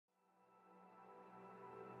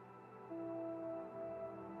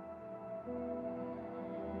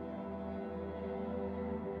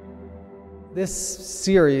This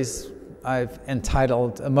series I've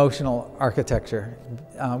entitled Emotional Architecture,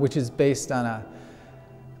 which is based on a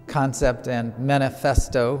concept and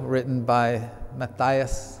manifesto written by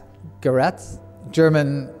Matthias Geretz,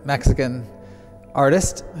 German-Mexican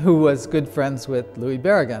artist who was good friends with Louis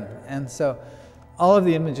Barragan. And so all of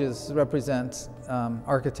the images represent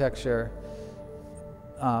architecture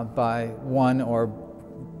by one or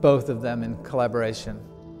both of them in collaboration.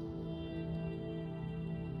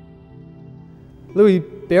 Louis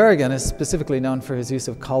Barragan is specifically known for his use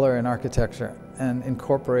of color in architecture and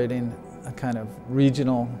incorporating a kind of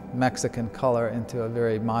regional Mexican color into a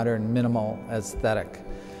very modern, minimal aesthetic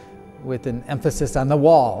with an emphasis on the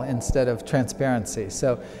wall instead of transparency.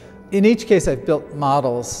 So in each case, I've built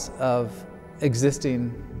models of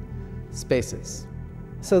existing spaces.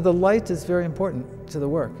 So the light is very important to the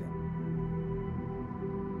work.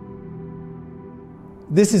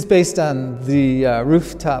 This is based on the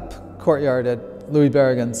rooftop courtyard at Louis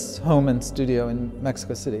Barragan's home and studio in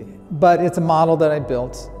Mexico City. But it's a model that I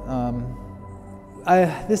built.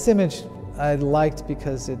 This image I liked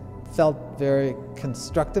because it felt very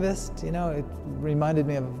constructivist, you know, it reminded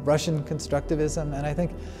me of Russian constructivism, and I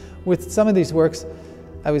think with some of these works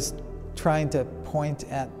I was trying to point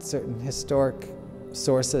at certain historic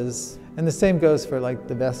sources, and the same goes for like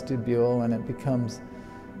the vestibule, and it becomes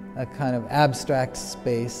a kind of abstract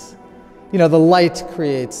space. You know, the light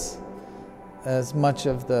creates as much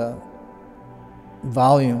of the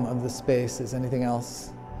volume of the space as anything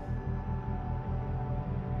else.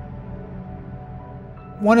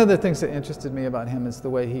 One of the things that interested me about him is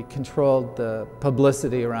the way he controlled the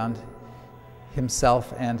publicity around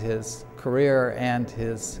himself and his career and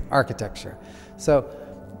his architecture. So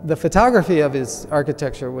the photography of his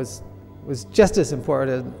architecture was just as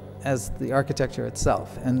important as the architecture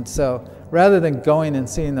itself. And so rather than going and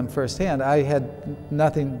seeing them firsthand, I had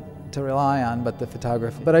nothing to rely on but the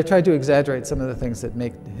photography. But I tried to exaggerate some of the things that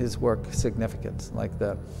make his work significant, like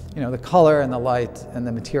the color and the light and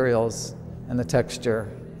the materials and the texture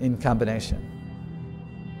in combination.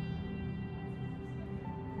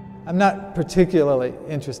 I'm not particularly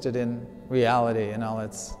interested in reality in all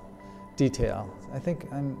its detail. I think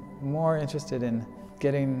I'm more interested in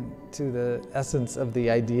getting to the essence of the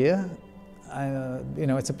idea.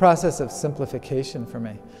 It's a process of simplification for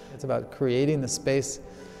me. It's about creating the space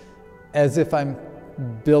as if I'm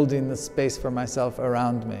building the space for myself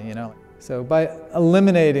around me, you know. So by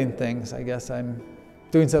eliminating things, I guess I'm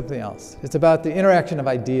doing something else. It's about the interaction of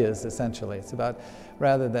ideas, essentially. It's about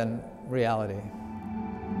rather than reality.